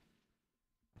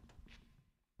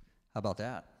How about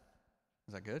that?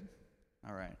 Is that good?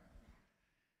 All right.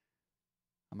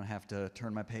 I'm going to have to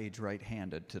turn my page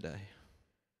right-handed today.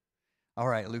 All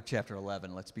right, Luke chapter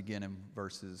 11. Let's begin in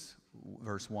verse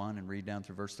 1 and read down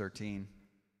through verse 13.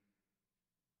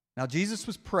 Now Jesus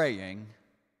was praying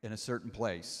in a certain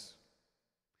place.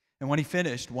 And when he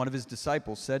finished, one of his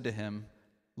disciples said to him,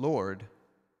 "Lord,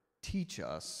 teach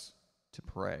us to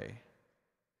pray,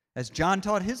 as John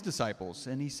taught his disciples."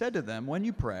 And he said to them, "When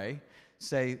you pray,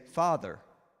 say, 'Father,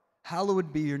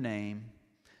 hallowed be your name.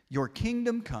 Your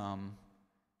kingdom come.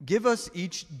 Give us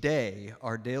each day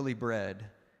our daily bread,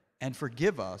 and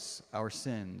forgive us our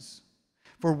sins.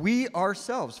 For we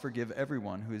ourselves forgive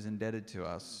everyone who is indebted to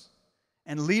us.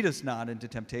 And lead us not into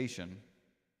temptation.'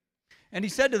 And he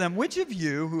said to them, 'Which of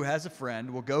you who has a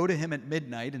friend will go to him at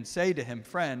midnight and say to him,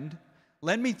 "Friend,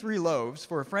 lend me 3 loaves,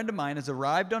 for a friend of mine has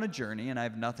arrived on a journey, and I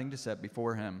have nothing to set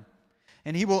before him"?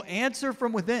 And he will answer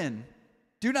from within,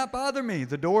 "Do not bother me.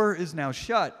 The door is now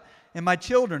shut, and my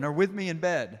children are with me in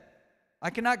bed. I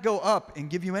cannot go up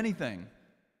and give you anything."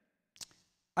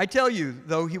 I tell you,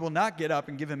 though he will not get up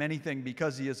and give him anything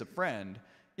because he is a friend,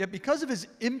 yet because of his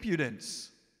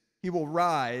impudence, he will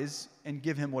rise and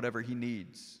give him whatever he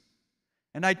needs.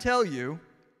 And I tell you,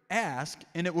 ask,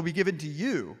 and it will be given to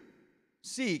you.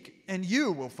 Seek, and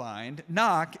you will find.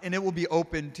 Knock, and it will be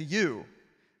opened to you.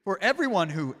 For everyone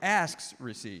who asks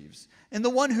receives, and the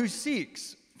one who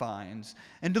seeks finds,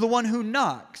 and to the one who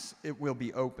knocks it will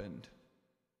be opened.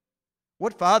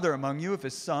 What father among you, if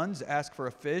his sons ask for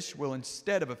a fish, will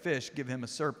instead of a fish give him a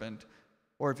serpent?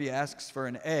 Or if he asks for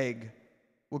an egg,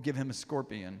 will give him a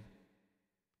scorpion?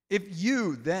 If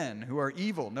you then, who are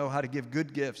evil, know how to give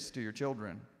good gifts to your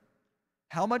children,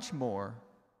 how much more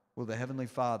will the Heavenly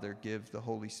Father give the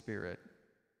Holy Spirit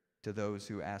to those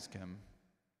who ask him?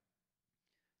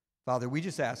 Father, we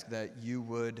just ask that you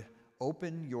would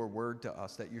open your word to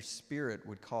us, that your Spirit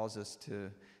would cause us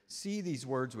to see these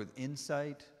words with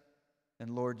insight,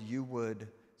 and Lord, you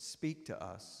would speak to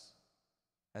us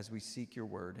as we seek your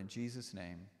word. In Jesus'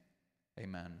 name,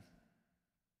 amen.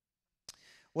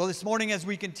 Well, this morning, as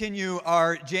we continue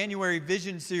our January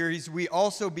Vision series, we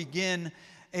also begin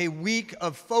a week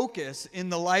of focus in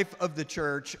the life of the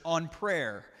church on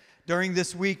prayer. During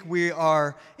this week, we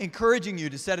are encouraging you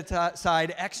to set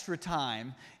aside extra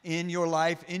time in your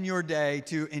life, in your day,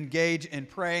 to engage in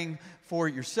praying for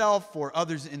yourself, for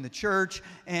others in the church,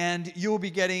 and you'll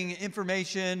be getting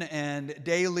information and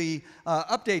daily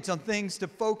updates on things to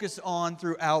focus on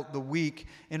throughout the week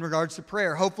in regards to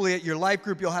prayer. Hopefully at your life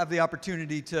group, you'll have the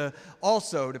opportunity to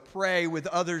pray with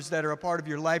others that are a part of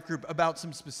your life group about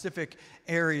some specific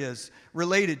areas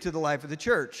related to the life of the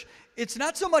church. It's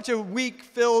not so much a week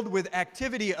filled with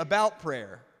activity about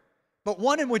prayer, but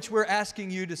one in which we're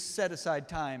asking you to set aside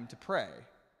time to pray.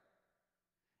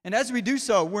 And as we do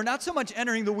so, we're not so much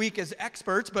entering the week as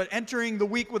experts, but entering the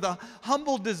week with a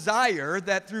humble desire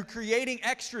that through creating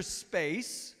extra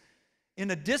space in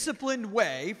a disciplined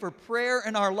way for prayer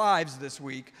in our lives this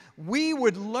week, we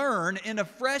would learn in a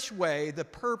fresh way the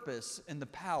purpose and the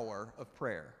power of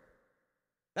prayer.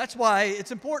 That's why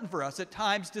it's important for us at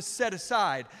times to set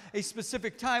aside a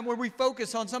specific time where we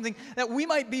focus on something that we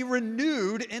might be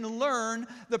renewed and learn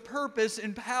the purpose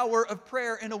and power of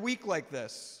prayer in a week like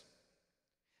this.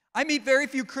 I meet very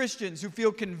few Christians who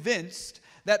feel convinced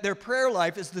that their prayer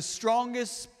life is the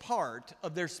strongest part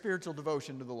of their spiritual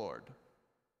devotion to the Lord.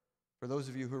 For those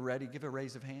of you who are ready, give a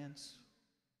raise of hands.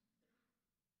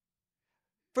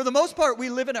 For the most part, we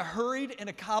live in a hurried and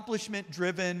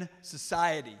accomplishment-driven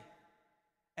society.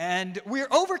 And we're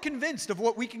overconvinced of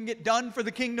what we can get done for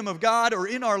the kingdom of God or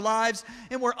in our lives,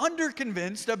 and we're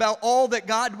underconvinced about all that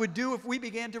God would do if we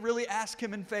began to really ask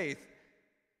him in faith.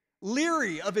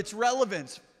 Leery of its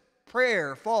relevance,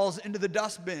 prayer falls into the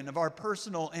dustbin of our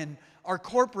personal and our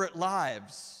corporate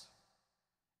lives.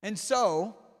 And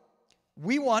so,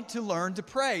 we want to learn to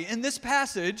pray. In this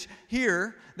passage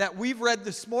here that we've read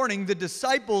this morning, the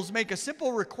disciples make a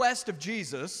simple request of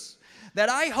Jesus that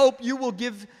I hope you will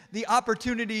give the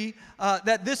opportunity,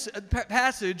 that this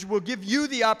passage will give you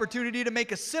the opportunity to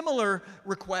make a similar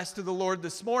request to the Lord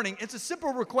this morning. It's a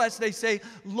simple request. They say,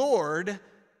 "Lord,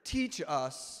 teach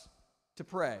us to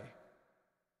pray."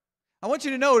 I want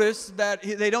you to notice that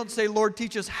they don't say, "Lord,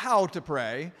 teach us how to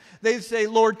pray." They say,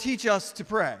 "Lord, teach us to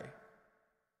pray."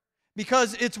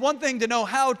 Because it's one thing to know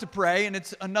how to pray, and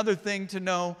it's another thing to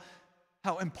know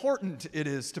how important it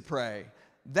is to pray.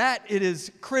 That it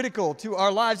is critical to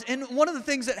our lives. And one of the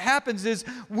things that happens is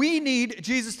we need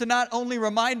Jesus to not only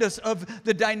remind us of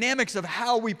the dynamics of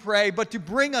how we pray, but to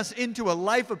bring us into a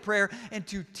life of prayer and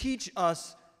to teach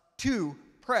us to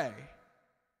pray.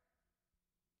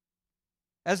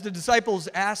 As the disciples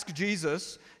ask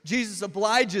Jesus, Jesus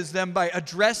obliges them by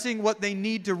addressing what they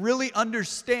need to really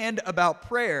understand about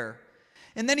prayer.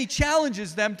 And then he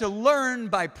challenges them to learn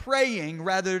by praying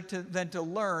rather than to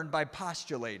learn by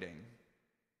postulating.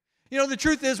 You know, the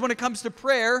truth is, when it comes to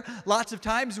prayer, lots of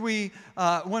times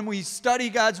when we study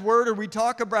God's Word or we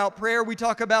talk about prayer, we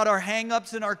talk about our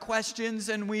hang-ups and our questions,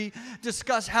 and we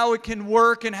discuss how it can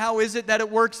work and how is it that it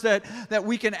works that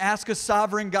we can ask a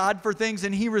sovereign God for things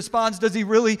and He responds. Does He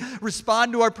really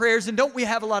respond to our prayers? And don't we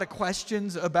have a lot of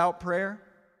questions about prayer?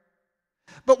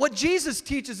 But what Jesus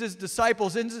teaches His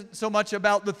disciples isn't so much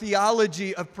about the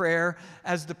theology of prayer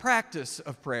as the practice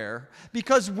of prayer.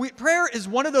 Because prayer is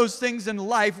one of those things in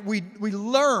life we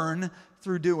learn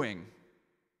through doing.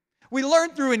 We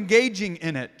learn through engaging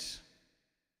in it.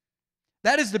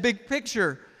 That is the big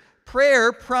picture.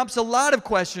 Prayer prompts a lot of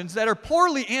questions that are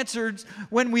poorly answered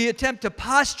when we attempt to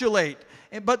postulate,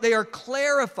 but they are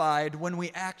clarified when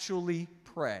we actually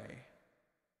pray.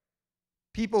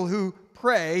 People who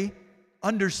pray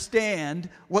understand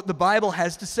what the Bible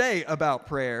has to say about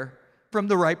prayer from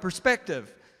the right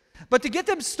perspective. But to get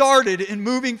them started in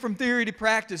moving from theory to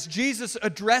practice, Jesus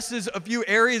addresses a few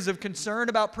areas of concern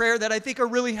about prayer that I think are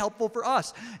really helpful for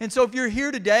us. And so if you're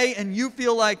here today and you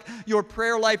feel like your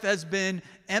prayer life has been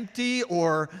empty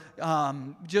or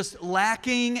just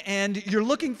lacking, and you're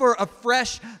looking for a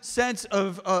fresh sense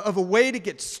of a way to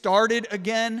get started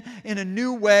again in a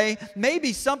new way,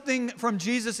 maybe something from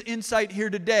Jesus' insight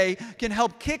here today can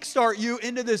help kickstart you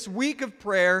into this week of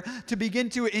prayer to begin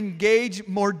to engage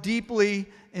more deeply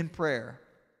in prayer.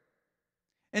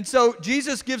 And so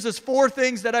Jesus gives us 4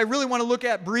 things that I really want to look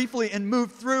at briefly and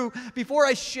move through. Before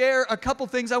I share a couple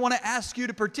things I want to ask you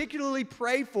to particularly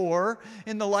pray for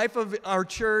in the life of our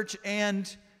church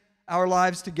and our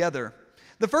lives together.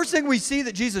 The first thing we see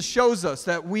that Jesus shows us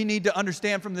that we need to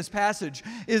understand from this passage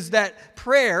is that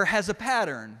prayer has a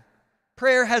pattern.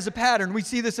 Prayer has a pattern. We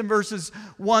see this in verses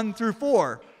 1 through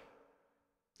 4.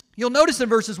 You'll notice in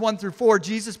verses 1 through 4,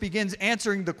 Jesus begins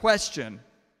answering the question.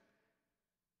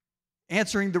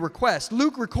 Answering the request.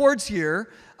 Luke records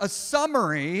here a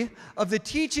summary of the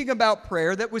teaching about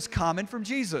prayer that was common from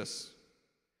Jesus.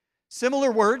 Similar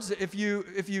words, if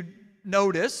you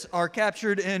notice, are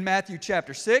captured in Matthew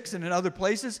chapter 6 and in other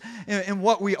places in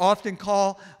what we often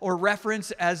call or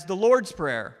reference as the Lord's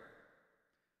Prayer.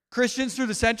 Christians through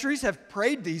the centuries have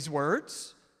prayed these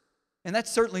words, and that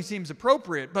certainly seems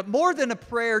appropriate. But more than a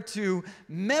prayer to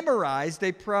memorize,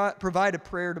 they provide a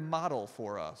prayer to model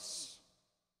for us.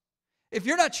 If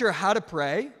you're not sure how to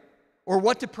pray or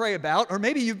what to pray about, or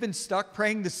maybe you've been stuck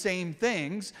praying the same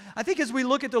things, I think as we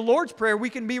look at the Lord's Prayer, we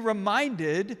can be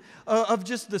reminded of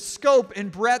just the scope and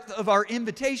breadth of our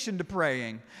invitation to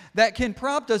praying that can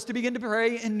prompt us to begin to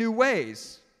pray in new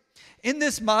ways. In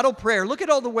this model prayer, look at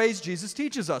all the ways Jesus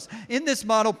teaches us. In this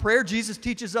model prayer, Jesus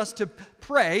teaches us to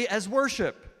pray as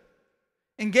worship.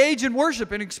 Engage in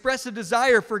worship and express a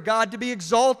desire for God to be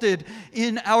exalted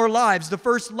in our lives. The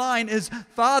first line is,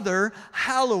 Father,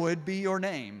 hallowed be your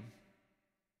name.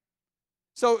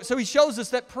 So he shows us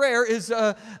that prayer is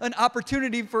an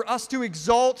opportunity for us to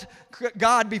exalt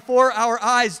God before our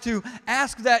eyes, to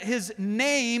ask that His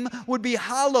name would be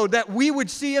hallowed, that we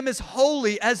would see Him as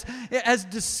holy, as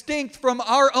distinct from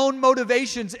our own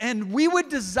motivations, and we would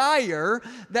desire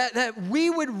that we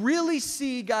would really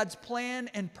see God's plan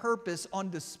and purpose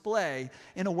on display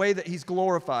in a way that He's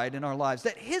glorified in our lives,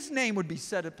 that His name would be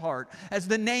set apart as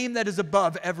the name that is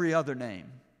above every other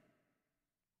name.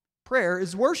 Prayer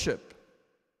is worship.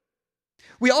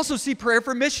 We also see prayer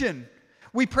for mission.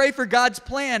 We pray for God's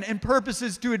plan and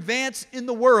purposes to advance in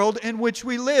the world in which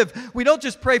we live. We don't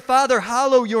just pray, Father,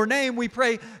 hallow your name. We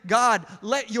pray, God,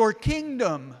 let your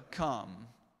kingdom come.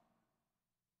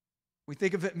 We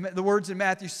think of it, the words in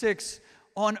Matthew 6,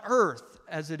 on earth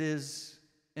as it is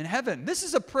in heaven. This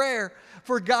is a prayer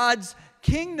for God's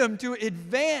kingdom to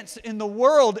advance in the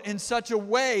world in such a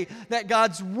way that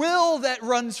God's will that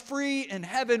runs free in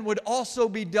heaven would also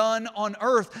be done on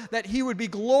earth, that He would be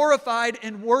glorified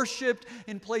and worshiped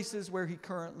in places where He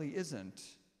currently isn't.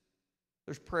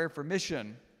 There's prayer for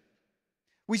mission.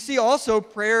 We see also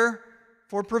prayer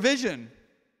for provision.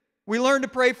 We learn to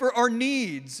pray for our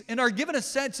needs and are given a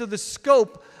sense of the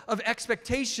scope of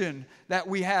expectation that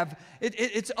we have.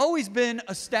 It's always been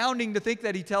astounding to think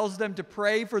that He tells them to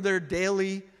pray for their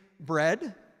daily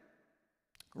bread.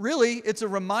 Really, it's a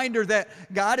reminder that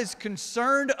God is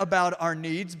concerned about our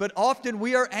needs, but often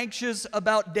we are anxious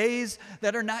about days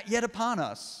that are not yet upon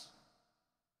us.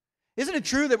 Isn't it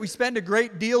true that we spend a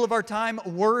great deal of our time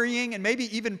worrying and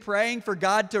maybe even praying for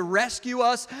God to rescue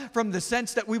us from the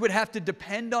sense that we would have to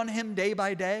depend on Him day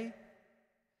by day?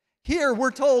 Here we're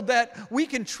told that we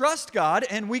can trust God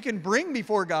and we can bring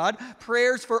before God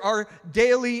prayers for our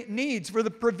daily needs, for the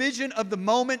provision of the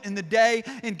moment in the day,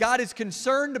 and God is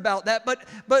concerned about that.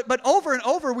 But over and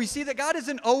over we see that God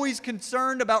isn't always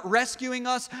concerned about rescuing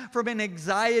us from an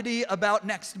anxiety about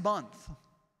next month.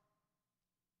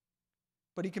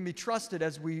 But He can be trusted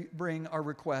as we bring our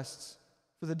requests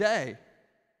for the day.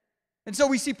 And so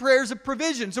we see prayers of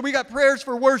provision. So we got prayers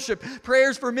for worship,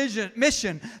 prayers for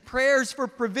mission, prayers for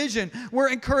provision. We're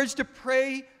encouraged to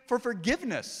pray for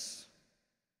forgiveness.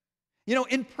 You know,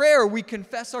 in prayer we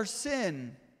confess our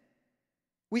sin.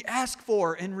 We ask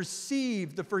for and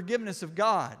receive the forgiveness of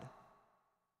God.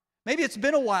 Maybe it's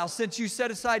been a while since you set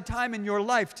aside time in your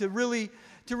life to really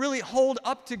hold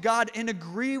up to God and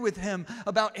agree with Him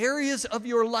about areas of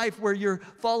your life where you're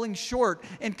falling short,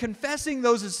 and confessing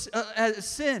those as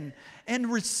sin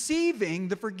and receiving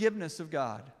the forgiveness of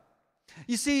God.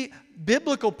 You see,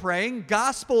 biblical praying,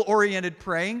 gospel-oriented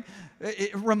praying,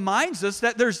 it reminds us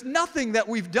that there's nothing that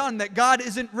we've done that God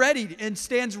isn't ready and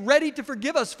stands ready to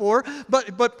forgive us for,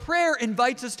 but prayer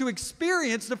invites us to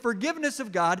experience the forgiveness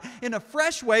of God in a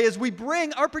fresh way as we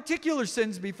bring our particular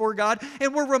sins before God,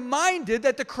 and we're reminded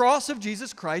that the cross of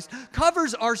Jesus Christ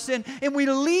covers our sin, and we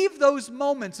leave those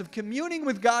moments of communing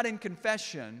with God in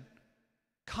confession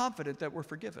confident that we're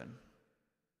forgiven.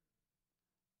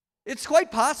 It's quite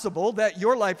possible that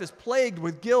your life is plagued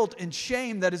with guilt and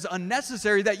shame that is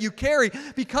unnecessary that you carry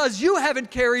because you haven't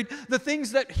carried the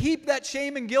things that heap that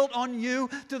shame and guilt on you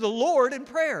to the Lord in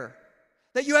prayer.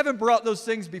 That you haven't brought those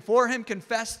things before Him,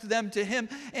 confessed them to Him,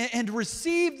 and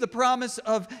received the promise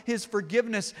of His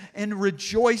forgiveness and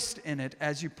rejoiced in it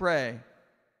as you pray.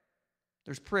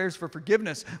 There's prayers for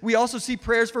forgiveness. We also see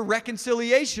prayers for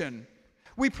reconciliation.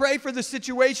 We pray for the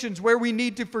situations where we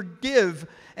need to forgive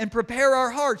and prepare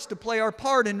our hearts to play our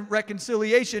part in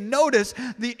reconciliation. Notice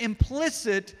the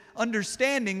implicit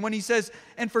understanding when He says,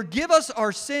 "And forgive us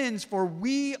our sins, for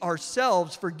we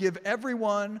ourselves forgive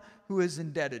everyone who is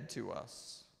indebted to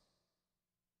us."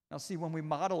 Now see, when we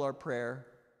model our prayer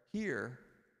here,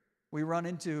 we run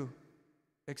into,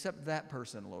 "Except that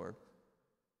person, Lord,"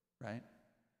 right?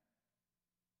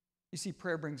 You see,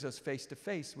 prayer brings us face to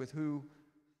face with who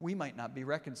we might not be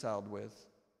reconciled with,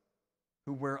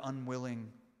 who we're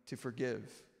unwilling to forgive.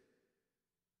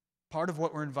 Part of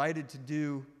what we're invited to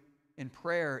do in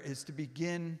prayer is to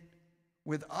begin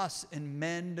with us and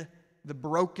mend the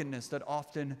brokenness that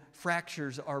often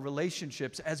fractures our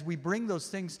relationships as we bring those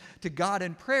things to God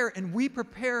in prayer, and we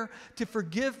prepare to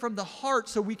forgive from the heart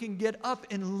so we can get up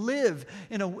and live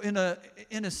in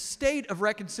a state of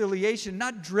reconciliation,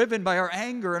 not driven by our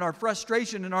anger and our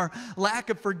frustration and our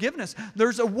lack of forgiveness.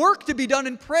 There's a work to be done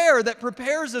in prayer that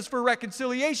prepares us for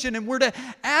reconciliation, and we're to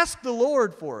ask the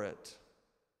Lord for it.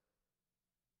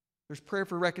 There's prayer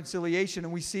for reconciliation,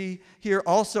 and we see here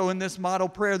also in this model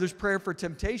prayer, there's prayer for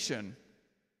temptation.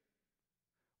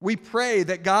 We pray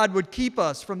that God would keep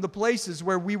us from the places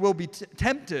where we will be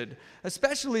tempted,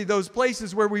 especially those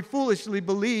places where we foolishly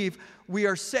believe we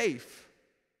are safe.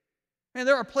 And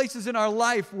there are places in our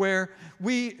life where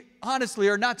we honestly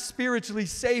are not spiritually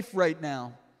safe right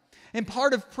now. And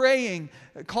part of praying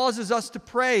causes us to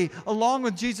pray along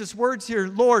with Jesus' words here,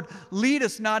 "Lord, lead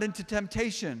us not into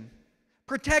temptation."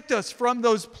 Protect us from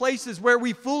those places where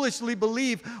we foolishly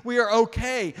believe we are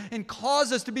okay, and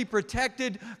cause us to be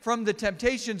protected from the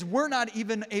temptations we're not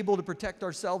even able to protect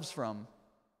ourselves from.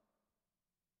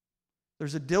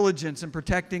 There's a diligence in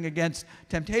protecting against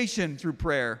temptation through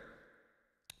prayer.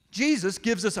 Jesus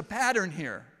gives us a pattern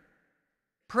here.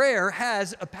 Prayer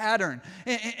has a pattern.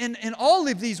 And all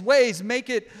of these ways make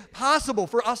it possible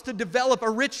for us to develop a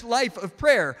rich life of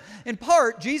prayer. In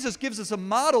part, Jesus gives us a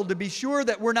model to be sure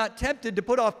that we're not tempted to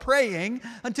put off praying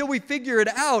until we figure it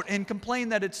out and complain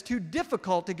that it's too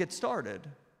difficult to get started.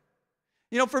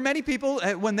 You know, for many people,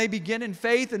 when they begin in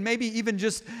faith, and maybe even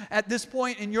just at this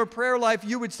point in your prayer life,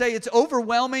 you would say, "It's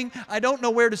overwhelming, I don't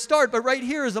know where to start." But right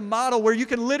here is a model where you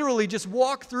can literally just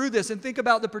walk through this and think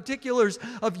about the particulars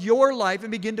of your life and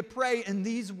begin to pray in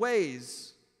these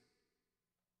ways.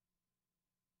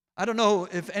 I don't know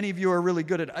if any of you are really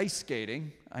good at ice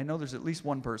skating. I know there's at least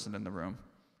one person in the room.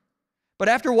 But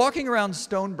after walking around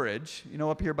Stonebridge, you know,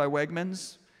 up here by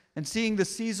Wegmans, and seeing the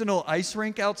seasonal ice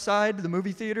rink outside the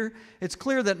movie theater, it's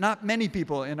clear that not many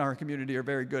people in our community are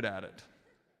very good at it.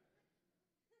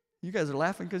 You guys are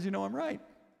laughing because you know I'm right.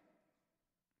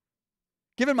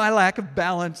 Given my lack of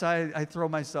balance, I throw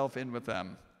myself in with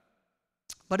them.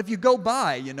 But if you go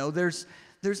by, you know, there's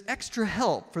extra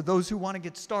help for those who want to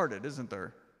get started, isn't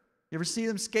there? You ever see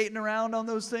them skating around on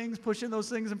those things, pushing those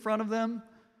things in front of them?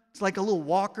 It's like a little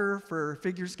walker for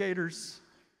figure skaters.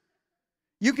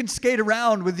 You can skate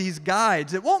around with these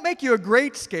guides. It won't make you a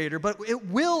great skater, but it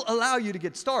will allow you to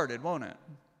get started, won't it?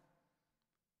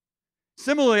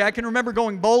 Similarly, I can remember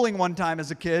going bowling one time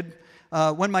as a kid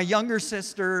when my younger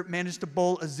sister managed to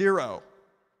bowl a 0.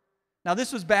 Now,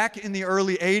 this was back in the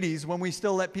early 80s when we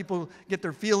still let people get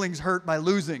their feelings hurt by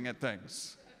losing at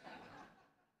things.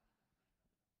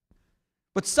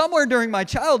 But somewhere during my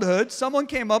childhood, someone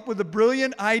came up with a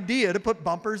brilliant idea to put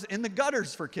bumpers in the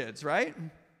gutters for kids, right?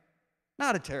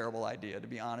 Not a terrible idea, to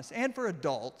be honest, and for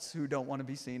adults who don't want to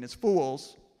be seen as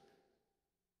fools.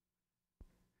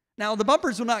 Now, the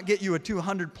bumpers will not get you a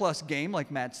 200-plus game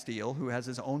like Matt Steele, who has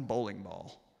his own bowling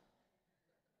ball.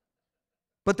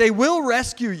 But they will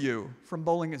rescue you from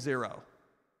bowling a 0.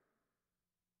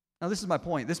 Now, this is my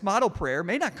point. This model prayer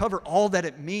may not cover all that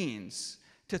it means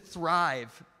to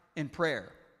thrive in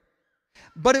prayer,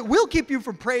 but it will keep you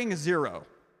from praying a 0.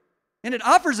 And it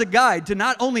offers a guide to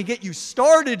not only get you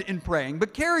started in praying,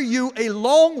 but carry you a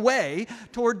long way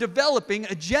toward developing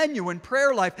a genuine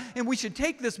prayer life. And we should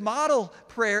take this model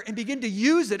prayer and begin to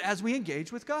use it as we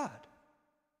engage with God.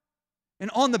 And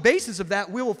on the basis of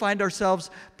that, we will find ourselves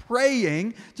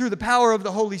praying through the power of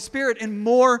the Holy Spirit in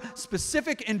more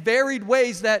specific and varied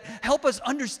ways that help us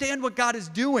understand what God is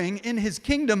doing in His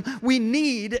kingdom. We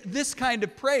need this kind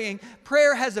of praying.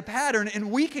 Prayer has a pattern, and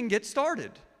we can get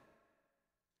started.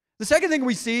 The second thing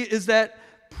we see is that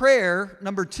prayer,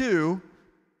 number 2,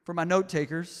 for my note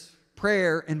takers,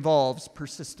 prayer involves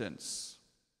persistence.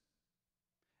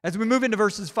 As we move into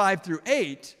verses 5 through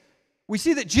 8, we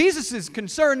see that Jesus is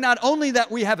concerned not only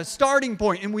that we have a starting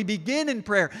point and we begin in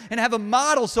prayer and have a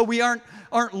model so we aren't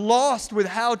lost with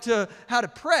how to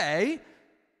pray.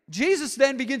 Jesus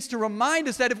then begins to remind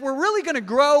us that if we're really going to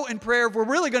grow in prayer, if we're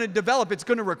really going to develop, it's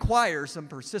going to require some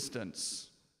persistence.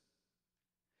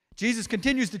 Jesus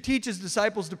continues to teach His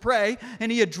disciples to pray, and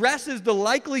He addresses the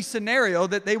likely scenario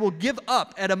that they will give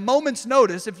up at a moment's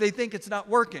notice if they think it's not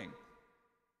working.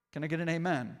 Can I get an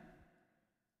amen?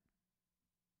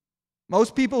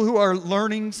 Most people who are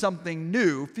learning something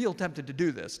new feel tempted to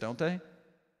do this, don't they?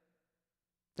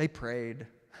 They prayed.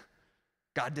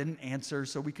 God didn't answer,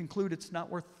 so we conclude it's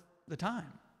not worth the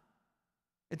time.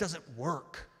 It doesn't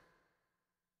work.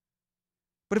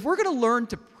 But if we're going to learn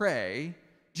to pray,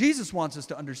 Jesus wants us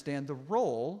to understand the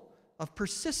role of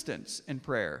persistence in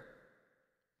prayer.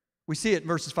 We see it in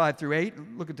verses 5 through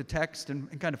 8. Look at the text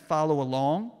and kind of follow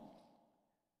along.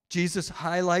 Jesus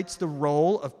highlights the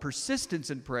role of persistence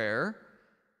in prayer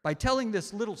by telling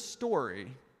this little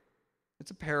story.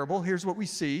 It's a parable. Here's what we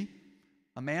see.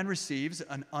 A man receives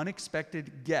an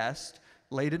unexpected guest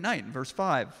late at night, in verse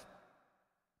 5.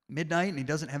 Midnight, and he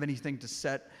doesn't have anything to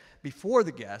set before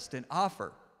the guest and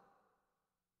offer.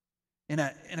 In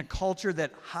a culture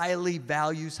that highly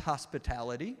values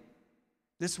hospitality,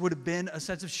 this would have been a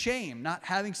sense of shame, not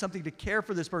having something to care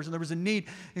for this person. There was a need.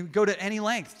 He would go to any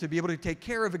length to be able to take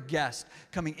care of a guest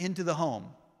coming into the home.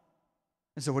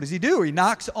 And so what does he do? He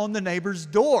knocks on the neighbor's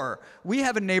door. We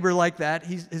have a neighbor like that.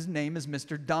 His name is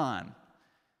Mr. Don.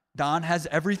 Don has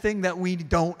everything that we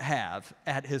don't have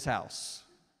at his house.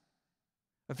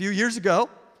 A few years ago,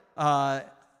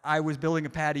 I was building a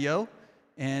patio,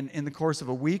 and in the course of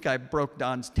a week, I broke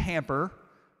Don's tamper,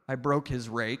 I broke his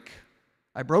rake,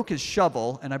 I broke his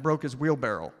shovel, and I broke his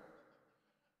wheelbarrow.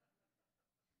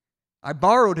 I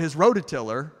borrowed his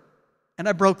rototiller, and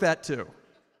I broke that too.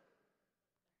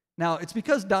 Now, it's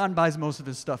because Don buys most of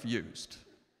his stuff used.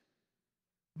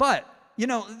 But,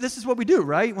 this is what we do,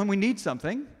 right? When we need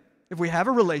something, if we have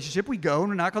a relationship, we go and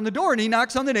we knock on the door, and he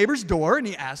knocks on the neighbor's door, and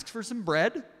he asks for some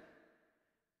bread.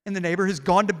 And the neighbor has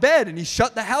gone to bed, and he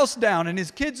shut the house down, and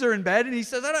his kids are in bed, and he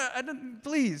says,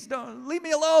 please, don't leave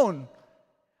me alone.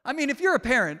 I mean, if you're a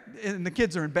parent and the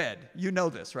kids are in bed, you know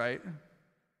this, right?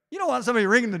 You don't want somebody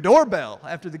ringing the doorbell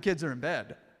after the kids are in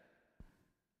bed.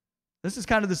 This is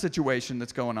kind of the situation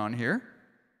that's going on here.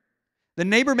 The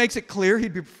neighbor makes it clear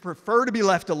he'd prefer to be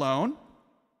left alone.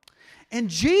 And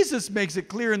Jesus makes it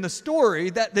clear in the story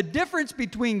that the difference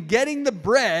between getting the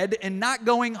bread and not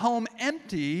going home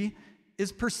empty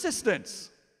is persistence.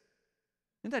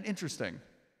 Isn't that interesting?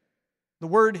 The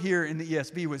word here in the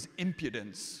ESV was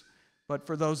impudence. But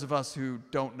for those of us who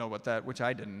don't know what that, which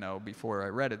I didn't know before I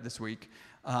read it this week,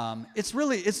 it's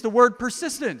the word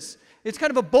persistence. It's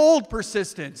kind of a bold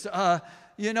persistence, a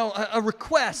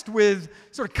request with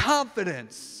sort of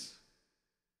confidence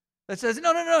that says,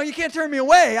 no, you can't turn me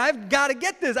away. I've got to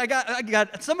get this. I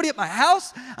got somebody at my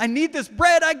house. I need this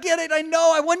bread. I get it. I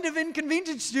know I wouldn't have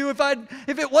inconvenienced you if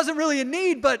it wasn't really a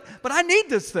need, but I need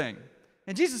this thing.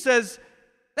 And Jesus says,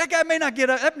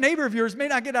 That neighbor of yours may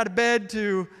not get out of bed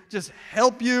to just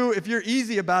help you if you're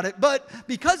easy about it, but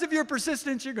because of your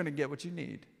persistence, you're going to get what you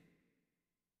need.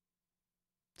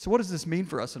 So what does this mean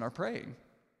for us in our praying?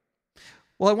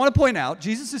 Well, I want to point out,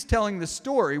 Jesus is telling the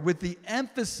story with the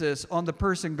emphasis on the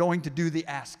person going to do the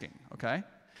asking, okay?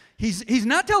 He's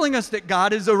not telling us that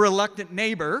God is a reluctant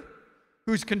neighbor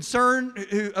who's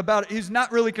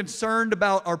not really concerned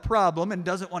about our problem and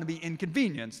doesn't want to be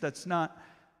inconvenienced. That's not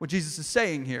what Jesus is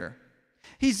saying here.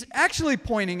 He's actually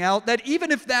pointing out that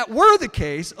even if that were the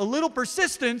case, a little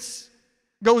persistence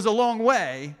goes a long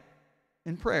way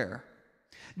in prayer.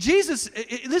 Jesus,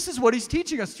 this is what he's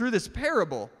teaching us through this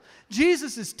parable.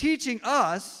 Jesus is teaching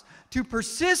us to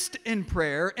persist in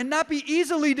prayer and not be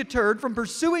easily deterred from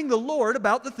pursuing the Lord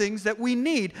about the things that we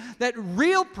need. That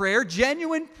real prayer,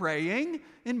 genuine praying,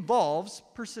 involves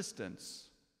persistence.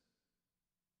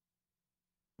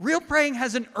 Real praying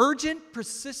has an urgent,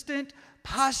 persistent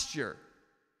posture,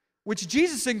 which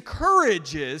Jesus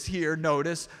encourages here,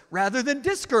 notice, rather than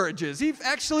discourages. He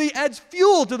actually adds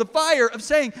fuel to the fire of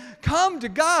saying, come to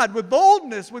God with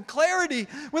boldness, with clarity,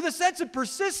 with a sense of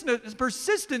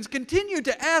persistence. Continue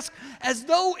to ask as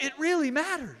though it really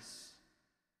matters.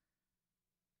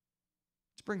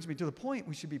 Which brings me to the point,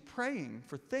 we should be praying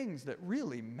for things that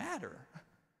really matter.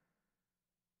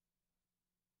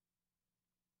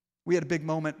 We had a big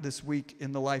moment this week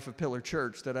in the life of Pillar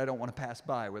Church that I don't want to pass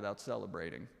by without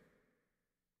celebrating.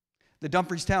 The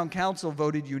Dumfries Town Council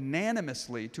voted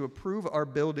unanimously to approve our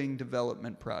building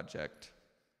development project.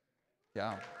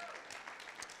 Yeah,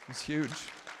 it's huge.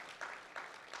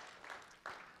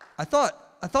 I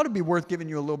thought it'd be worth giving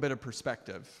you a little bit of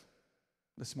perspective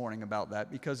this morning about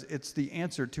that, because it's the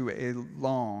answer to a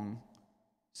long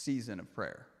season of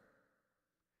prayer.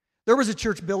 There was a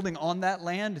church building on that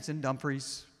land. It's in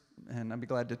Dumfries. And I'd be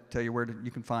glad to tell you where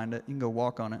you can find it. You can go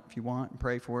walk on it if you want and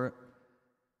pray for it.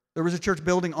 There was a church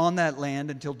building on that land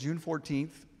until June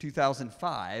 14th,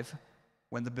 2005,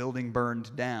 when the building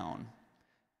burned down.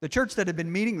 The church that had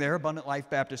been meeting there, Abundant Life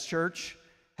Baptist Church,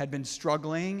 had been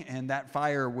struggling, and that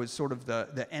fire was sort of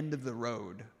the end of the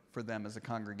road for them as a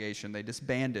congregation. They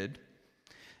disbanded.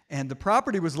 And the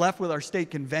property was left with our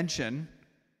state convention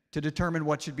to determine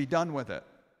what should be done with it.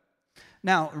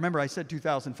 Now, remember I said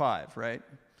 2005, right?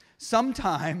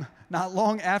 Sometime not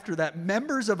long after that,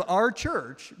 members of our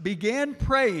church began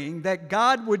praying that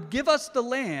God would give us the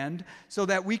land so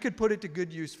that we could put it to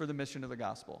good use for the mission of the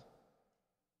gospel.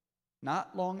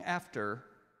 Not long after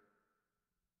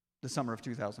the summer of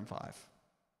 2005.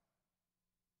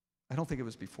 I don't think it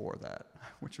was before that,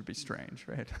 which would be strange,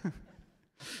 right? It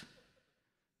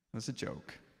was a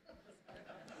joke.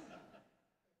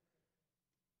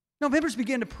 No, members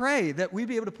began to pray that we'd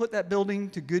be able to put that building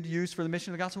to good use for the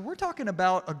mission of the gospel. We're talking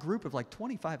about a group of like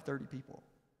 25, 30 people,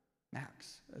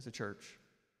 max, as a church.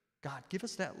 God, give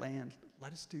us that land.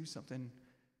 Let us do something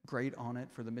great on it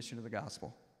for the mission of the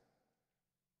gospel.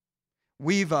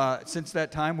 We've, since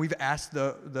that time, we've asked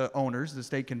the owners, the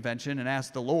state convention, and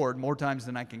asked the Lord more times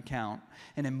than I can count,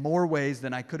 and in more ways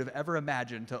than I could have ever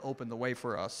imagined, to open the way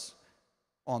for us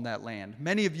on that land.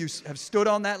 Many of you have stood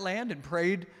on that land and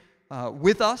prayed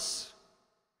with us.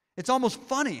 It's almost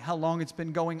funny how long it's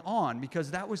been going on,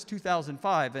 because that was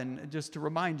 2005, and just to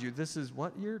remind you, this is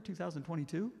what year?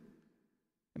 2022?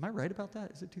 Am I right about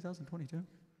that? Is it 2022?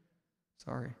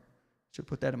 Sorry, should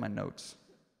put that in my notes.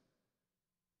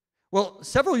 Well,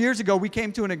 several years ago, we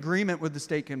came to an agreement with the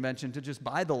state convention to just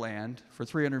buy the land for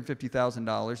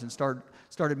 $350,000 and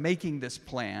started making this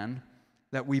plan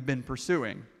that we've been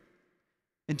pursuing.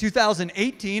 In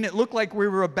 2018, it looked like we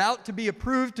were about to be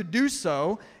approved to do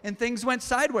so, and things went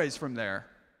sideways from there.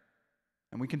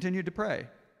 And we continued to pray.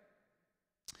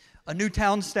 A new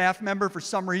town staff member, for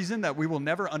some reason that we will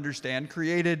never understand,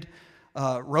 created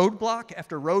roadblock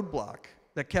after roadblock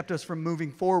that kept us from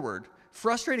moving forward,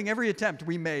 frustrating every attempt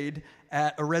we made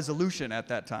at a resolution at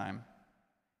that time.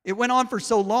 It went on for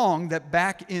so long that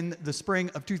back in the spring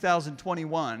of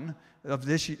 2021, of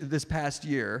this past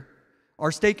year,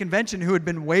 our state convention, who had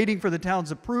been waiting for the town's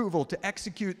approval to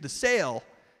execute the sale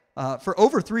for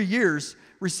over 3 years,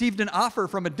 received an offer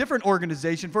from a different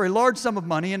organization for a large sum of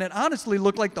money, and it honestly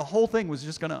looked like the whole thing was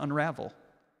just going to unravel.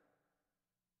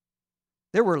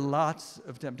 There were lots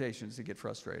of temptations to get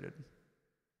frustrated.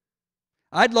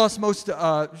 I'd lost most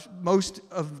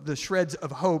of the shreds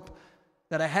of hope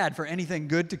that I had for anything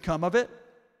good to come of it.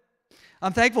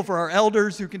 I'm thankful for our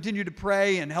elders who continue to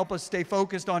pray and help us stay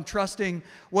focused on trusting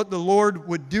what the Lord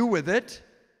would do with it.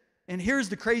 And here's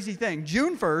the crazy thing.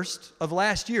 June 1st of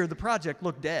last year, the project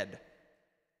looked dead.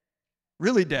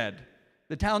 Really dead.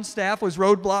 The town staff was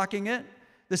roadblocking it.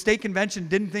 The state convention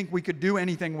didn't think we could do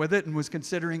anything with it and was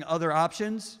considering other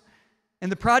options.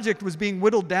 And the project was being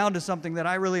whittled down to something that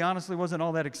I really honestly wasn't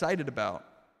all that excited about.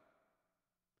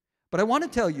 But I want to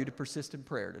tell you to persist in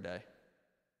prayer today.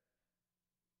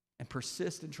 And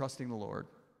persist in trusting the Lord.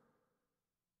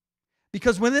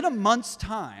 Because within a month's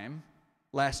time,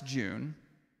 last June,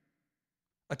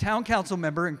 a town council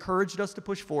member encouraged us to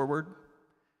push forward.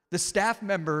 The staff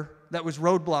member that was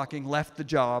roadblocking left the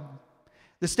job.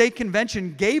 The state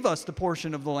convention gave us the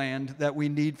portion of the land that we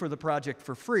need for the project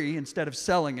for free instead of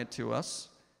selling it to us.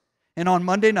 And on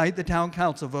Monday night, the town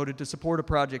council voted to support a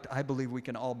project I believe we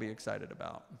can all be excited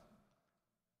about.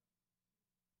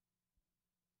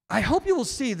 I hope you will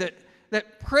see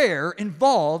that prayer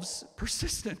involves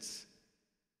persistence.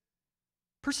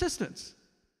 Persistence.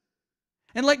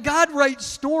 And let God write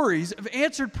stories of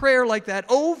answered prayer like that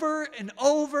over and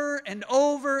over and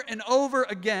over and over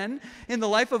again in the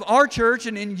life of our church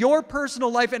and in your personal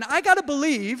life. And I got to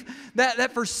believe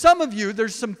that for some of you,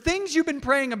 there's some things you've been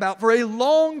praying about for a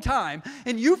long time,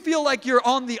 and you feel like you're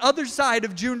on the other side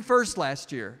of June 1st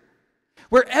last year,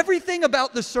 where everything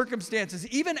about the circumstances,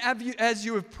 even as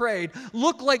you have prayed,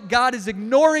 look like God is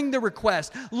ignoring the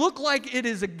request, look like it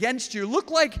is against you,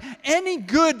 look like any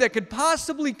good that could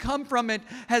possibly come from it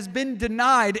has been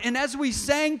denied. And as we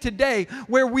sang today,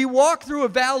 where we walk through a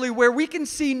valley where we can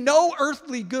see no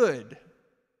earthly good,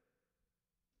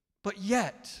 but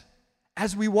yet,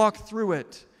 as we walk through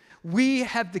it, we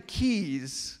have the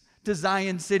keys to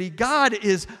Zion City. God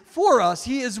is for us.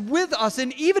 He is with us.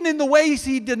 And even in the ways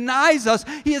He denies us,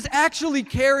 He is actually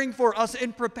caring for us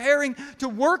and preparing to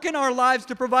work in our lives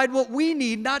to provide what we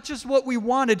need, not just what we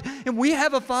wanted. And we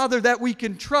have a Father that we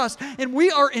can trust. And we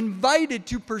are invited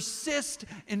to persist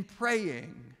in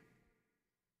praying.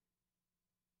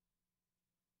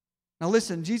 Now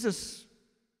listen, Jesus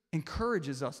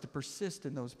encourages us to persist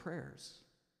in those prayers.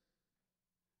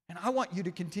 And I want you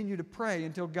to continue to pray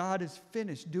until God is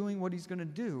finished doing what He's going to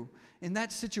do in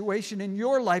that situation in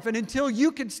your life. And until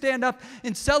you can stand up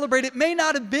and celebrate. It may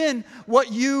not have been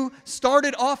what you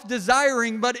started off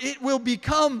desiring, but it will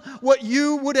become what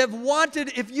you would have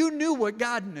wanted if you knew what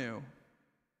God knew.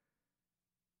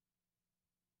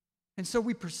 And so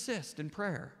we persist in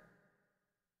prayer.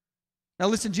 Now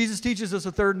listen, Jesus teaches us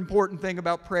a third important thing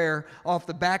about prayer off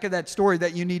the back of that story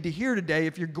that you need to hear today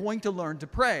if you're going to learn to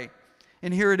pray.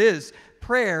 And here it is.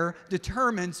 Prayer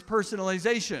determines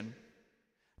personalization.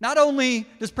 Not only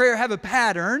does prayer have a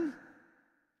pattern,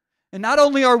 and not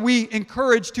only are we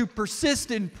encouraged to persist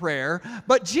in prayer,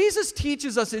 but Jesus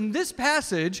teaches us in this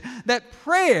passage that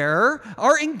prayer,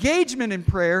 our engagement in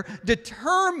prayer,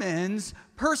 determines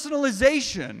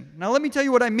personalization. Now let me tell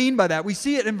you what I mean by that. We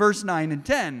see it in verse 9 and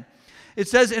 10. It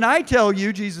says, and I tell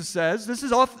you, Jesus says, this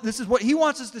is what He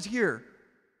wants us to hear.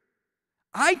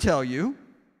 I tell you,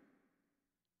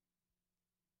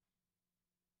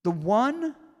 the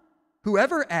one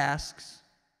whoever asks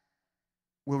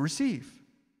will receive.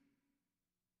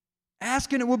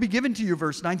 Ask and it will be given to you,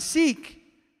 verse 9. Seek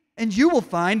and you will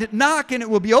find. Knock and it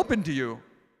will be opened to you.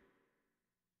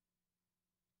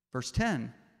 Verse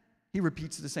 10, He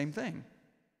repeats the same thing,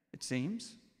 it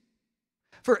seems.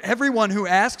 For everyone who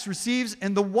asks receives,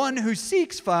 and the one who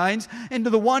seeks finds, and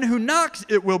to the one who knocks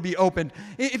it will be opened.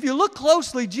 If you look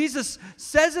closely, Jesus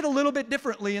says it a little bit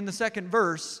differently in the second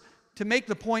verse to make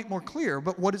the point more clear.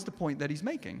 But what is the point that He's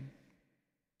making?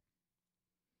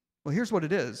 Well, here's what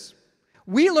it is.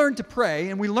 We learn to pray,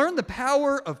 and we learn the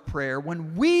power of prayer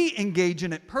when we engage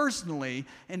in it personally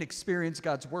and experience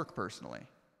God's work personally.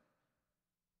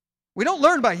 We don't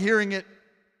learn by hearing it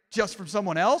just from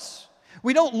someone else.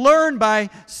 We don't learn by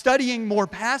studying more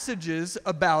passages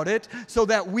about it so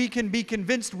that we can be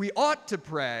convinced we ought to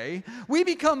pray. We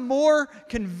become more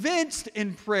convinced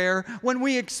in prayer when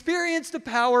we experience the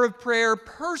power of prayer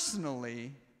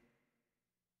personally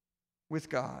with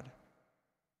God.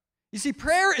 You see,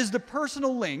 prayer is the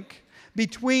personal link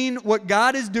between what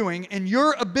God is doing and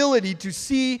your ability to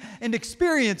see and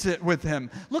experience it with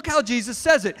Him. Look how Jesus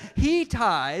says it. He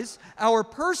ties our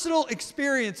personal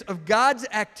experience of God's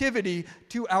activity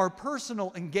to our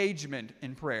personal engagement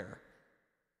in prayer.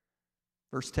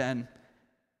 Verse 10,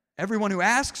 everyone who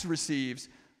asks receives.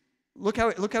 Look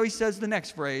how He says the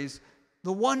next phrase,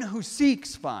 the one who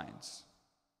seeks finds.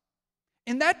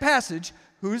 In that passage,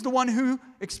 who is the one who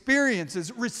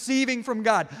experiences receiving from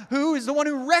God? Who is the one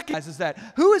who recognizes that?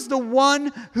 Who is the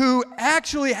one who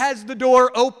actually has the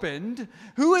door opened?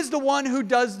 Who is the one who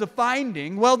does the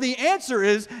finding? Well, the answer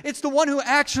is it's the one who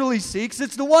actually seeks.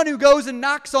 It's the one who goes and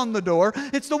knocks on the door.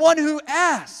 It's the one who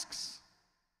asks.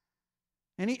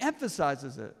 And He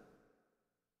emphasizes it.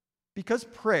 Because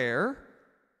prayer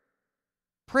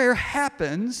Prayer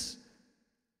happens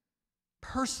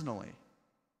personally.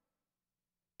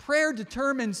 Prayer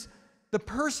determines the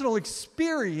personal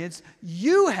experience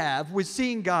you have with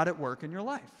seeing God at work in your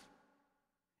life.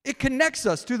 It connects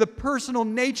us to the personal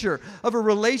nature of a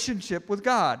relationship with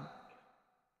God.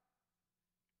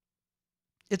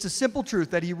 It's a simple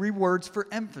truth that he rewords for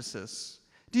emphasis.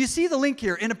 Do you see the link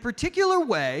here? In a particular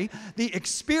way, the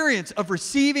experience of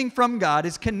receiving from God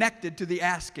is connected to the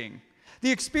asking. The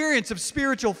experience of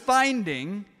spiritual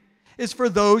finding is for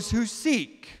those who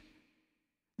seek.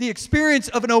 The experience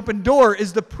of an open door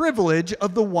is the privilege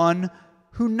of the one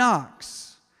who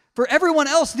knocks. For everyone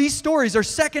else, these stories are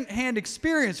second-hand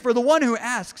experience. For the one who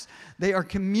asks, they are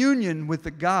communion with the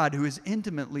God who is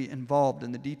intimately involved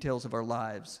in the details of our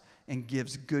lives and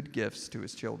gives good gifts to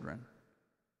his children.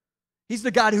 He's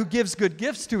the God who gives good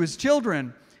gifts to his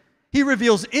children. He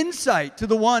reveals insight to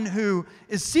the one who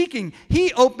is seeking.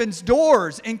 He opens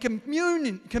doors and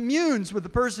communes with the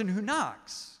person who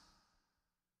knocks.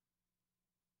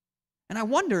 And I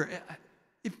wonder,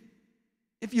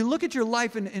 if you look at your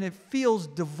life and it feels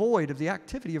devoid of the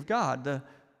activity of God, the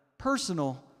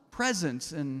personal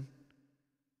presence and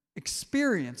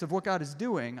experience of what God is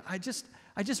doing, I just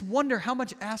wonder how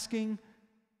much asking,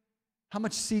 how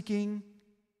much seeking,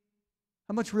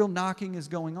 how much real knocking is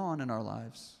going on in our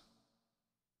lives.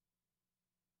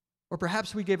 Or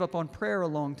perhaps we gave up on prayer a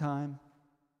long time,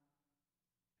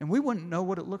 and we wouldn't know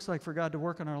what it looks like for God to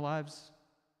work in our lives,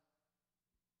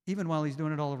 even while he's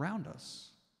doing it all around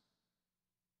us.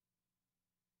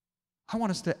 I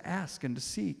want us to ask and to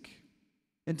seek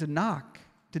and to knock,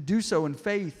 to do so in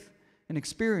faith and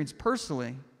experience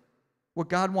personally what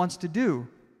God wants to do.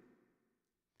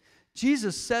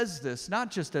 Jesus says this not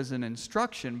just as an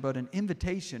instruction, but an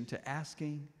invitation to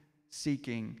asking,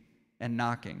 seeking, and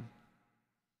knocking.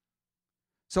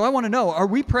 So I want to know, are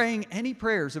we praying any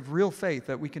prayers of real faith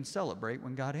that we can celebrate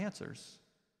when God answers?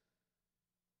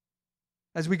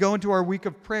 As we go into our week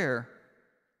of prayer,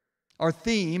 our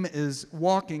theme is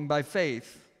walking by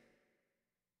faith,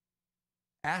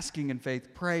 asking in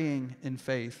faith, praying in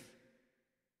faith.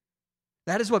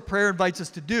 That is what prayer invites us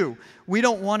to do. We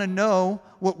don't want to know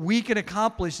what we can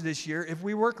accomplish this year if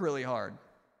we work really hard.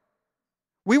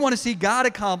 We want to see God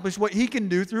accomplish what he can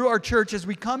do through our church as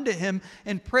we come to him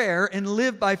in prayer and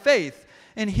live by faith.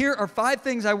 And here are 5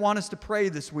 things I want us to pray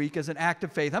this week as an act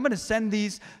of faith. I'm going to send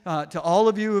these to all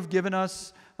of you who have given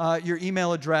us your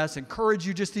email address. Encourage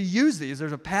you just to use these.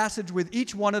 There's a passage with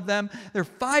each one of them. There are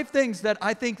 5 things that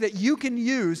I think that you can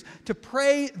use to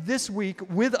pray this week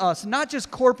with us, not just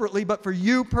corporately, but for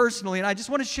you personally. And I just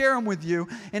want to share them with you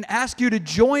and ask you to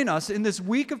join us in this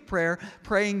week of prayer,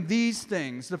 praying these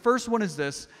things. The first one is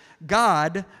this: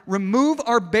 God, remove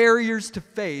our barriers to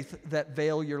faith that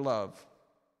veil your love.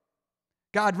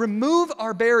 God, remove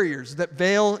our barriers that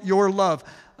veil your love.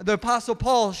 The Apostle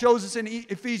Paul shows us in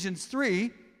Ephesians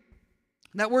 3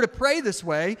 that we're to pray this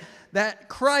way, that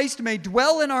Christ may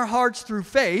dwell in our hearts through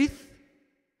faith,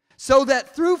 so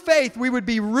that through faith we would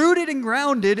be rooted and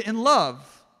grounded in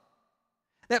love.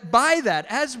 That by that,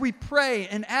 as we pray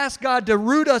and ask God to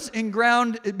root us and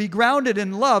be grounded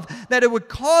in love, that it would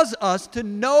cause us to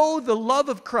know the love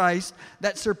of Christ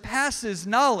that surpasses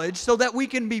knowledge, so that we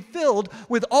can be filled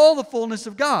with all the fullness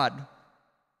of God.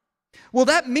 Well,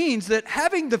 that means that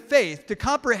having the faith to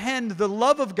comprehend the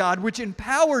love of God, which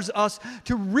empowers us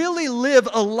to really live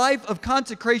a life of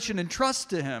consecration and trust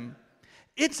to him,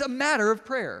 it's a matter of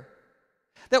prayer.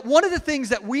 That one of the things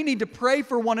that we need to pray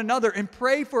for one another and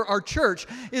pray for our church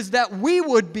is that we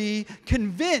would be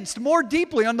convinced more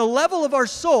deeply on the level of our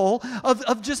soul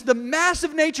of just the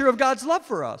massive nature of God's love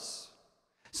for us.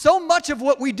 So much of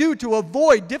what we do to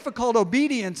avoid difficult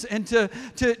obedience and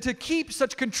to keep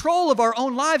such control of our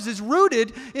own lives is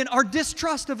rooted in our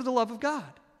distrust of the love of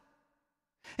God.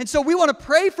 And so we want to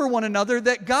pray for one another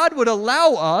that God would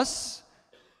allow us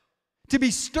to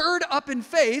be stirred up in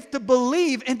faith, to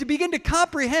believe, and to begin to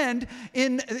comprehend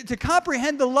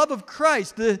the love of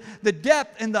Christ, the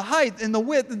depth and the height and the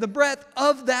width and the breadth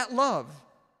of that love.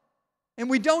 And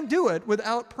we don't do it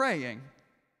without praying.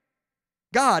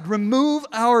 God, remove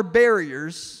our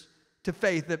barriers to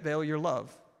faith that veil your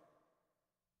love.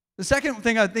 The second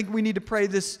thing I think we need to pray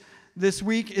this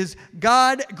week is,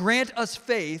 God, grant us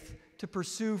faith to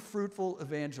pursue fruitful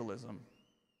evangelism.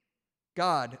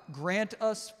 God, grant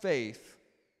us faith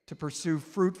to pursue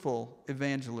fruitful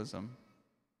evangelism.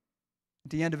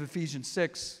 At the end of Ephesians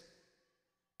 6,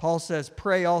 Paul says,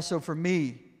 pray also for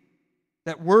me,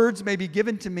 that words may be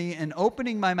given to me in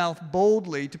opening my mouth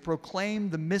boldly to proclaim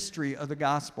the mystery of the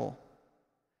gospel,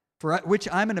 for which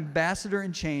I'm an ambassador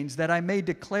in chains, that I may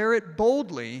declare it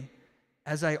boldly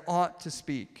as I ought to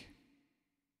speak.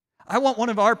 I want one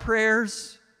of our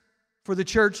prayers for the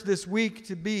church this week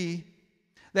to be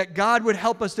that God would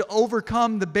help us to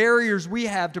overcome the barriers we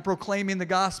have to proclaiming the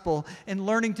gospel and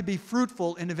learning to be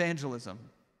fruitful in evangelism.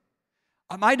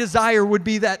 My desire would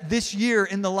be that this year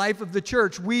in the life of the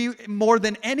church, we, more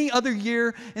than any other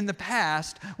year in the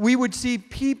past, we would see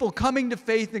people coming to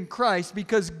faith in Christ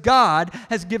because God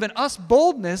has given us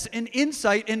boldness and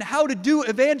insight in how to do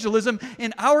evangelism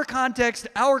in our context,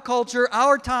 our culture,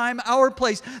 our time, our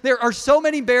place. There are so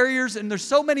many barriers and there's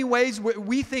so many ways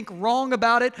we think wrong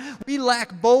about it. We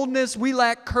lack boldness, we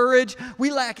lack courage,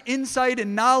 we lack insight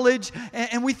and knowledge,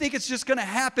 and we think it's just going to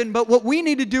happen. But what we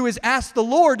need to do is ask the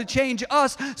Lord to change us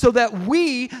so that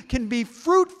we can be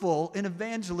fruitful in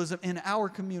evangelism in our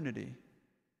community.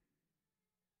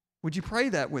 Would you pray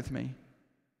that with me?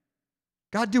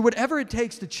 God, do whatever it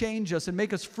takes to change us and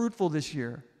make us fruitful this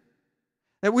year.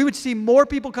 That we would see more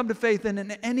people come to faith than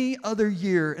in any other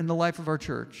year in the life of our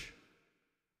church.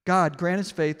 God, grant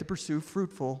us faith to pursue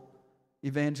fruitful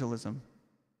evangelism.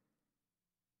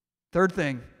 Third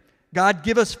thing, God,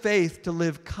 give us faith to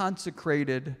live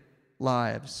consecrated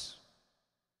lives.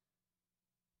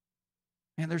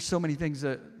 And there's so many things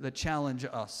that challenge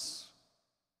us.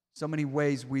 So many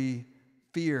ways we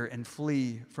fear and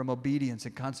flee from obedience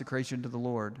and consecration to the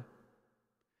Lord.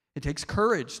 It takes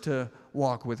courage to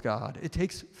walk with God. It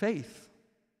takes faith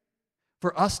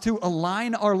for us to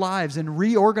align our lives and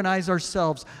reorganize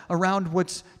ourselves around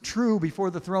what's true before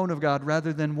the throne of God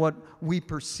rather than what we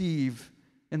perceive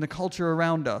in the culture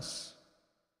around us.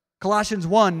 Colossians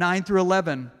 1, 9 through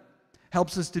 11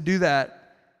 helps us to do that.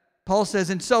 Paul says,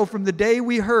 "And so from the day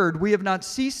we heard, we have not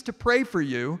ceased to pray for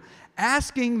you,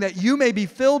 asking that you may be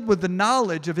filled with the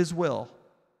knowledge of His will."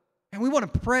 And we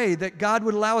want to pray that God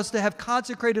would allow us to have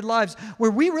consecrated lives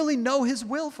where we really know His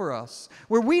will for us,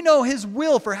 where we know His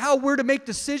will for how we're to make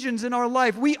decisions in our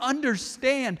life. We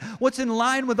understand what's in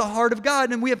line with the heart of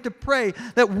God, and we have to pray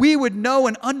that we would know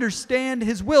and understand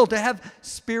His will, to have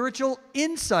spiritual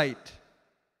insight.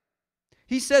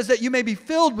 He says that you may be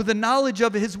filled with the knowledge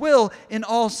of His will in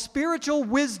all spiritual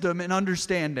wisdom and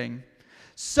understanding,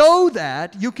 so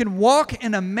that you can walk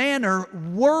in a manner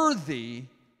worthy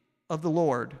of the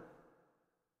Lord,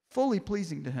 fully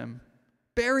pleasing to Him,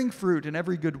 bearing fruit in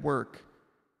every good work,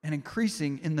 and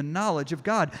increasing in the knowledge of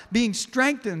God, being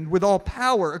strengthened with all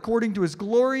power according to His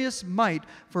glorious might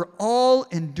for all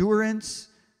endurance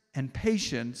and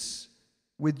patience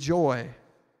with joy.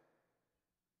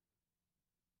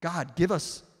 God, give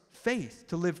us faith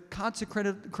to live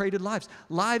consecrated lives,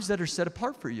 lives that are set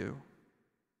apart for you.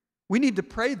 We need to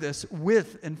pray this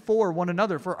with and for one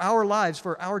another, for our lives,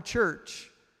 for our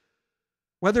church.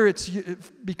 Whether it's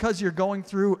because you're going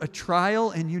through a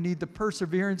trial and you need the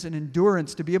perseverance and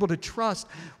endurance to be able to trust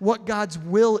what God's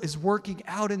will is working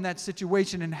out in that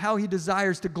situation and how He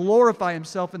desires to glorify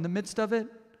Himself in the midst of it.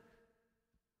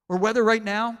 Or whether right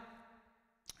now,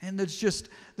 and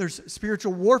there's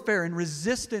spiritual warfare and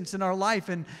resistance in our life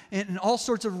and all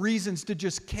sorts of reasons to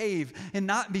just cave and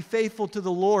not be faithful to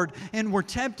the Lord. And we're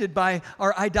tempted by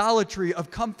our idolatry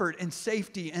of comfort and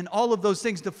safety and all of those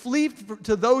things to flee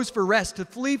to those for rest, to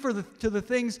flee to the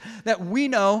things that we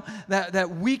know that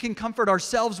we can comfort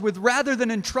ourselves with rather than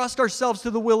entrust ourselves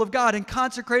to the will of God and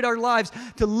consecrate our lives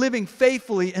to living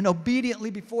faithfully and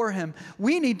obediently before Him.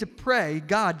 We need to pray,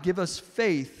 God, give us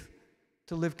faith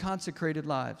to live consecrated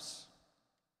lives.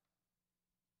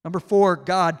 Number 4,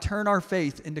 God, turn our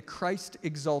faith into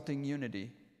Christ-exalting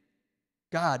unity.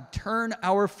 God, turn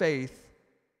our faith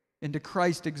into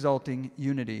Christ-exalting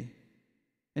unity.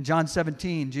 In John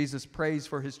 17, Jesus prays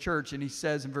for His church, and He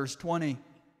says in verse 20,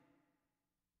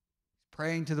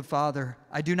 praying to the Father,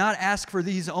 "I do not ask for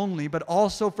these only, but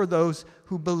also for those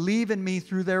who believe in me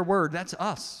through their word." That's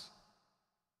us.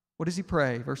 What does He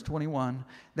pray? Verse 21,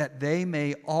 "that they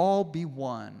may all be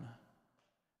one,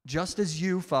 just as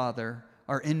you, Father,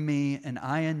 are in me and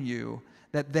I in you,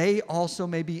 that they also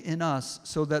may be in us,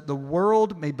 so that the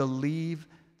world may believe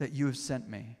that you have sent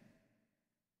me."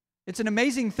 It's an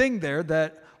amazing thing there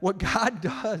that what God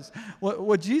does,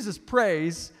 what Jesus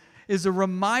prays, is a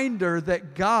reminder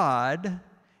that God,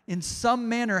 in some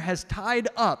manner, has tied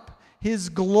up His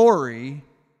glory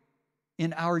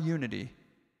in our unity.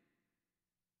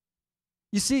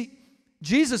 You see,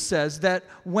 Jesus says that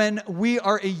when we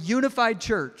are a unified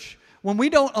church, when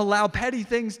we don't allow petty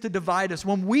things to divide us,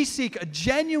 when we seek a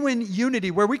genuine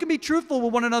unity where we can be truthful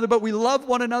with one another, but we love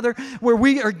one another, where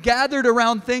we are gathered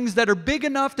around things that are big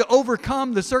enough to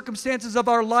overcome the circumstances of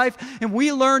our life, and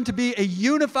we learn to be a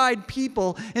unified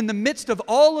people in the midst of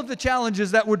all of the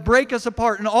challenges that would break us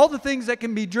apart and all the things that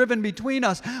can be driven between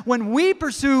us. When we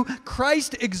pursue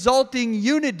Christ-exalting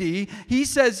unity, he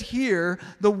says here,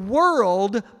 the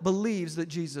world believes that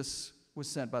Jesus was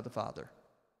sent by the Father.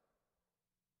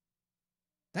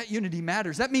 That unity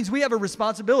matters. That means we have a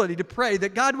responsibility to pray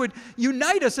that God would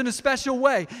unite us in a special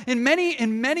way. In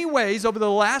many ways, over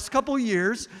the last couple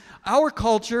years, our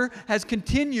culture has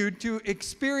continued to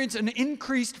experience an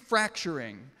increased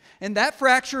fracturing. And that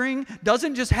fracturing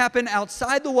doesn't just happen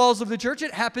outside the walls of the church,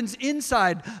 it happens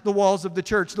inside the walls of the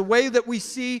church. The way that we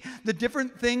see the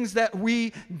different things that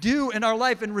we do in our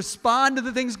life and respond to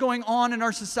the things going on in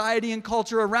our society and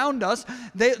culture around us,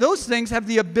 those things have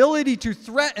the ability to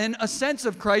threaten a sense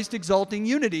of Christ-exalting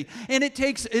unity. And it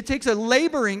takes a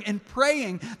laboring and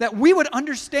praying that we would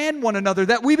understand one another,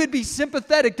 that we would be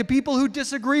sympathetic to people who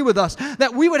disagree with us,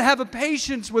 that we would have a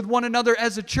patience with one another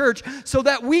as a church so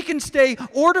that we can stay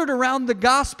ordered around the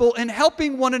gospel and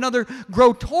helping one another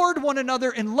grow toward one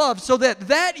another in love, so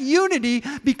that unity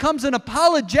becomes an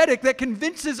apologetic that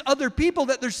convinces other people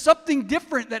that there's something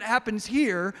different that happens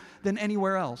here than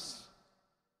anywhere else.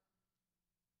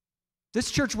 This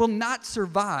church will not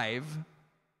survive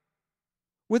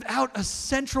without a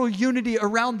central unity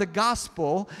around the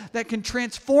gospel that can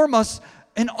transform us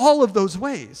in all of those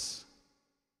ways.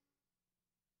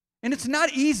 And it's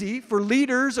not easy for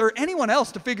leaders or anyone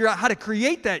else to figure out how to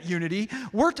create that unity.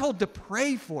 We're told to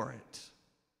pray for it,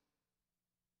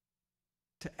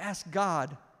 to ask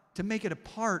God to make it a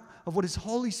part of what His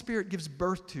Holy Spirit gives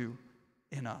birth to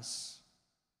in us.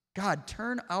 God,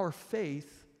 turn our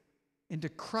faith into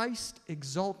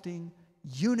Christ-exalting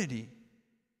unity.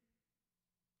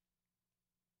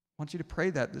 I want you to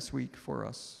pray that this week for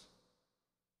us.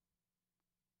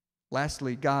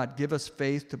 Lastly, God, give us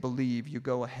faith to believe you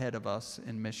go ahead of us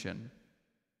in mission.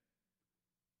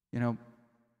 2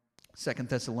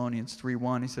 Thessalonians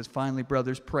 3:1, he says, finally,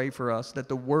 brothers, pray for us that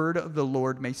the word of the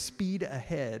Lord may speed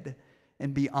ahead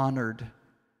and be honored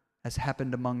as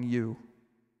happened among you.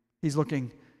 He's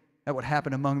looking at what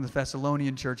happened among the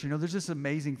Thessalonian church. There's this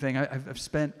amazing thing. I've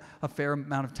spent a fair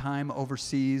amount of time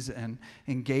overseas and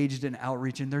engaged in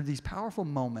outreach, and there are these powerful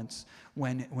moments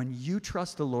when you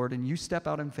trust the Lord and you step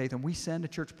out in faith, and we send a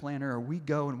church planner or we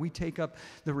go and we take up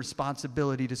the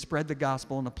responsibility to spread the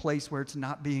gospel in a place where it's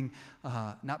not being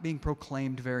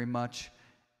proclaimed very much,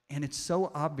 and it's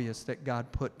so obvious that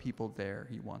God put people there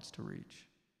He wants to reach.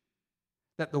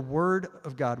 That the word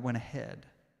of God went ahead.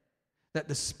 That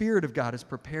the Spirit of God has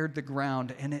prepared the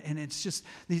ground, and it's just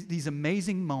these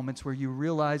amazing moments where you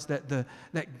realize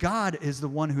that God is the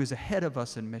one who is ahead of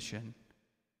us in mission.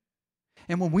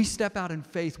 And when we step out in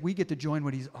faith, we get to join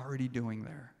what He's already doing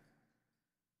there.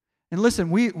 And listen,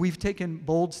 we've taken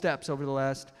bold steps over the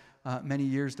last many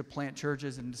years to plant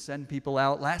churches and to send people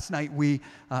out. Last night we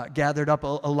gathered up a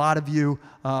lot of you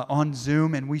on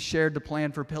Zoom, and we shared the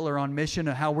plan for Pillar on Mission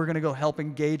and how we're going to go help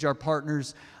engage our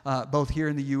partners both here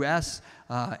in the U.S.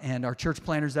 And our church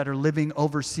planners that are living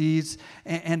overseas.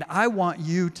 And I want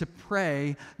you to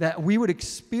pray that we would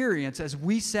experience, as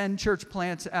we send church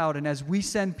plants out and as we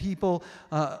send people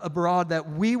abroad,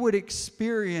 that we would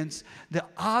experience the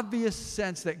obvious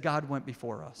sense that God went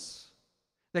before us.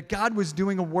 That God was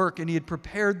doing a work and He had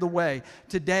prepared the way.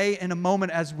 Today, in a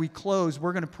moment as we close,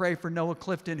 we're going to pray for Noah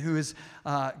Clifton, who is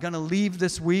going to leave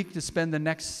this week to spend the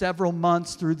next several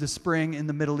months through the spring in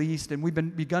the Middle East. And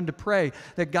we've begun to pray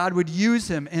that God would use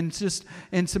him in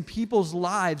some people's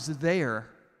lives there.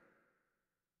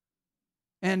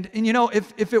 And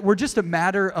if it were just a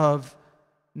matter of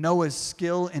Noah's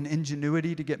skill and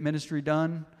ingenuity to get ministry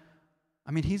done,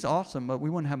 he's awesome, but we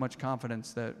wouldn't have much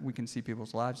confidence that we can see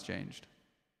people's lives changed.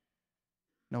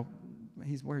 No,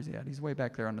 where is he at? He's way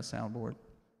back there on the soundboard.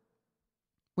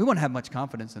 We won't have much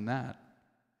confidence in that.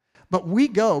 But we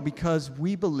go because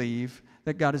we believe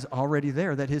that God is already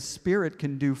there, that His Spirit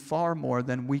can do far more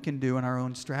than we can do in our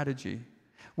own strategy.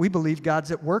 We believe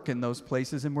God's at work in those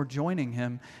places, and we're joining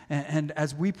Him. And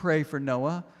as we pray for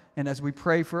Noah, and as we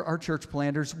pray for our church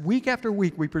planters, week after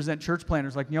week we present church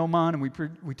planters like Nyoman, and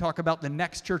we talk about the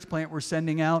next church plant we're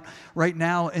sending out. Right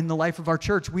now in the life of our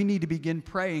church, we need to begin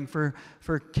praying for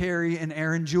Carrie and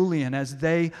Aaron Julian as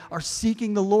they are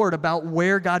seeking the Lord about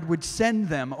where God would send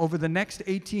them over the next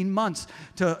 18 months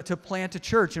to plant a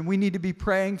church. And we need to be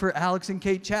praying for Alex and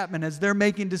Kate Chapman as they're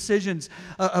making decisions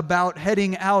about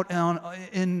heading out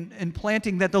in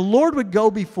planting, that the Lord would go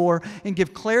before and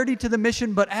give clarity to the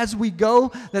mission, but as we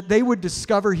go, that that they would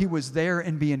discover he was there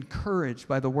and be encouraged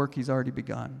by the work he's already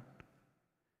begun.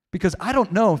 Because I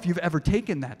don't know if you've ever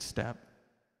taken that step,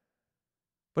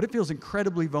 but it feels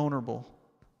incredibly vulnerable.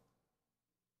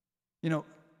 You know,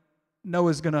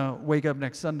 Noah's going to wake up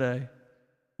next Sunday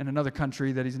in another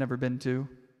country that he's never been to,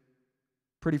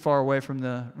 pretty far away from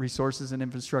the resources and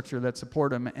infrastructure that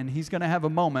support him, and he's going to have a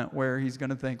moment where he's going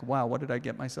to think, wow, what did I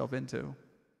get myself into?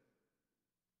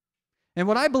 And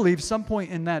what I believe, some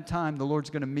point in that time, the Lord's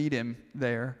going to meet him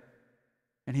there,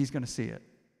 and he's going to see it.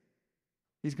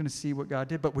 He's going to see what God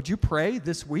did. But would you pray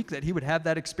this week that he would have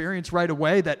that experience right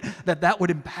away, that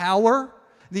would empower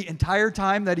the entire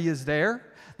time that he is there?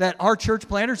 That our church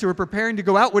planners who are preparing to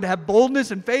go out would have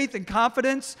boldness and faith and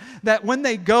confidence that when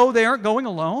they go, they aren't going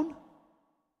alone?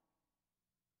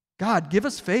 God, give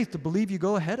us faith to believe you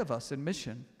go ahead of us in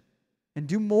mission and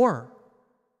do more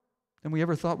than we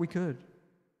ever thought we could.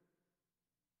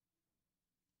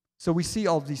 So we see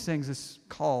all of these things, this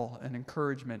call and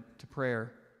encouragement to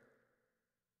prayer.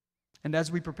 And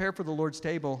as we prepare for the Lord's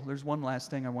table, there's one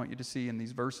last thing I want you to see in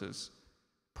these verses.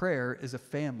 Prayer is a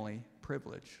family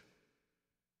privilege.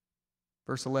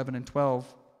 Verse 11 and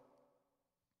 12.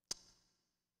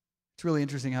 It's really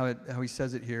interesting how he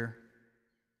says it here.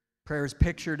 Prayer is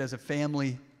pictured as a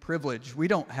family privilege. We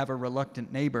don't have a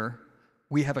reluctant neighbor.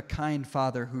 We have a kind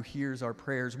Father who hears our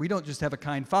prayers. We don't just have a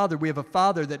kind Father. We have a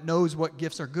Father that knows what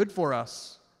gifts are good for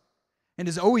us and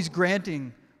is always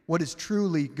granting what is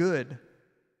truly good.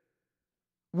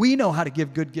 We know how to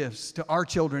give good gifts to our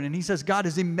children, and he says God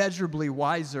is immeasurably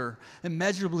wiser,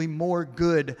 immeasurably more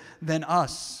good than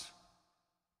us.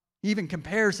 Even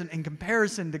in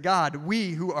comparison to God,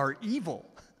 we who are evil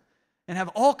and have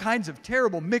all kinds of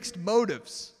terrible mixed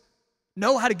motives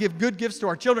know how to give good gifts to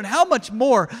our children. How much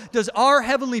more does our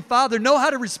Heavenly Father know how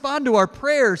to respond to our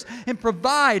prayers and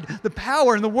provide the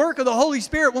power and the work of the Holy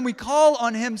Spirit when we call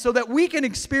on him so that we can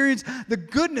experience the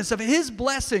goodness of his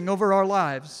blessing over our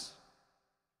lives?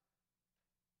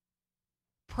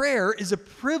 Prayer is a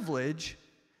privilege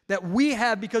that we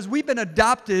have because we've been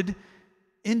adopted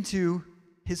into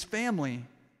his family.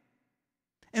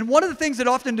 And one of the things that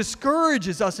often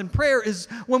discourages us in prayer is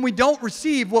when we don't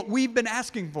receive what we've been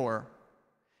asking for.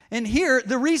 And here,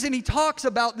 the reason he talks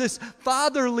about this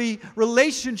fatherly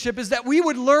relationship is that we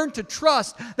would learn to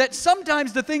trust that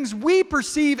sometimes the things we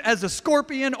perceive as a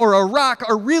scorpion or a rock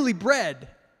are really bread.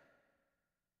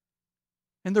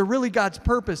 And they're really God's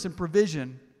purpose and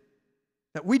provision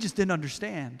that we just didn't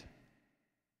understand.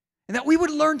 And that we would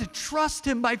learn to trust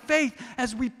him by faith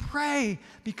as we pray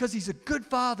because he's a good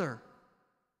Father.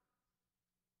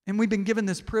 And we've been given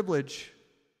this privilege.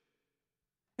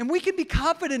 And we can be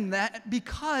confident in that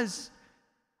because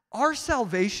our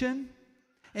salvation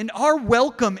and our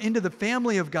welcome into the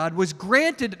family of God was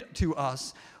granted to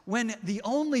us when the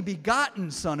only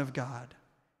begotten Son of God,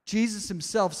 Jesus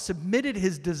himself, submitted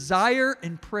his desire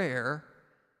and prayer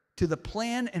to the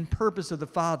plan and purpose of the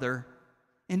Father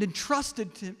and entrusted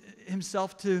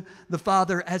himself to the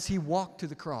Father as he walked to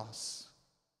the cross.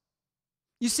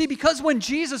 You see, because when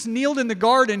Jesus kneeled in the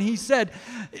garden, he said,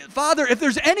 Father, if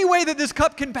there's any way that this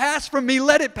cup can pass from me,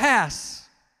 let it pass.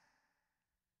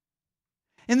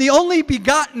 And the only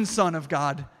begotten Son of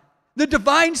God, the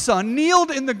divine Son, kneeled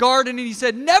in the garden and he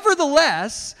said,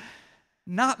 nevertheless,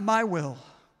 not my will,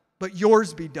 but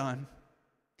yours be done.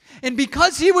 And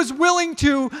because he was willing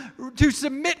to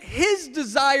submit his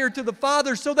desire to the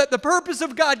Father so that the purpose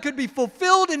of God could be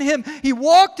fulfilled in him, he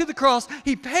walked to the cross,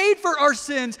 he paid for our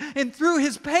sins, and through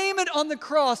his payment on the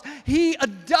cross, he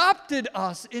adopted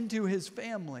us into his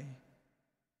family.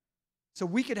 So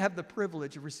we could have the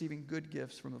privilege of receiving good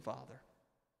gifts from the Father.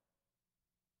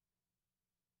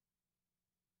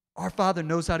 Our Father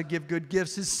knows how to give good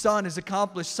gifts. His Son has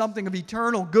accomplished something of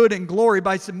eternal good and glory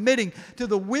by submitting to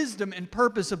the wisdom and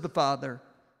purpose of the Father,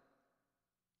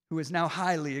 who has now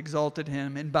highly exalted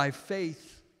him. And by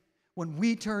faith, when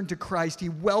we turn to Christ, he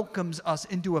welcomes us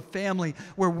into a family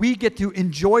where we get to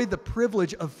enjoy the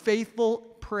privilege of faithful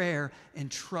prayer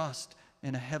and trust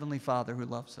in a Heavenly Father who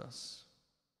loves us.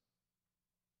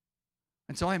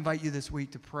 And so I invite you this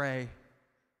week to pray.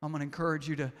 I'm going to encourage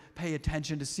you to pay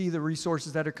attention, to see the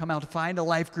resources that are come out, to find a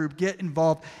life group, get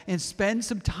involved, and spend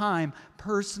some time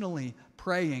personally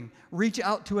praying. Reach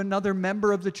out to another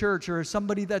member of the church or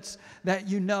somebody that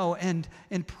you know and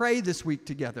pray this week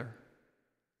together.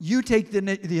 You take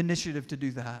the initiative to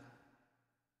do that.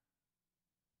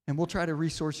 And we'll try to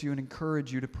resource you and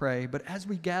encourage you to pray. But as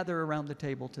we gather around the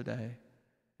table today,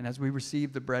 and as we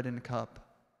receive the bread and the cup,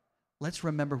 let's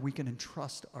remember we can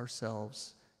entrust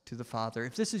ourselves to the Father.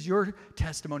 If this is your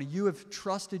testimony, you have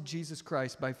trusted Jesus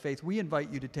Christ by faith, we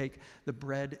invite you to take the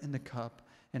bread and the cup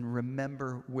and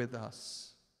remember with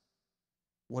us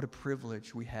what a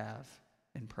privilege we have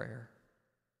in prayer.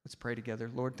 Let's pray together.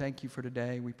 Lord, thank you for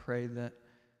today. We pray that,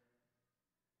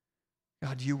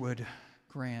 God, you would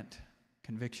grant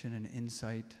conviction and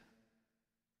insight.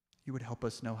 You would help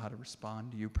us know how to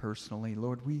respond to you personally.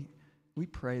 Lord, we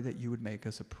pray that you would make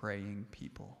us a praying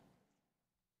people.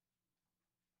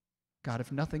 God,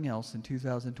 if nothing else in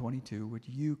 2022, would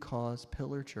you cause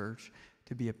Pillar Church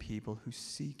to be a people who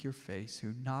seek your face,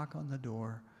 who knock on the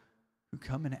door, who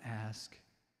come and ask,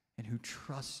 and who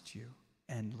trust you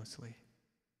endlessly.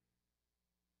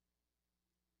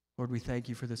 Lord, we thank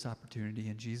you for this opportunity.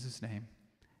 In Jesus' name,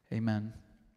 amen.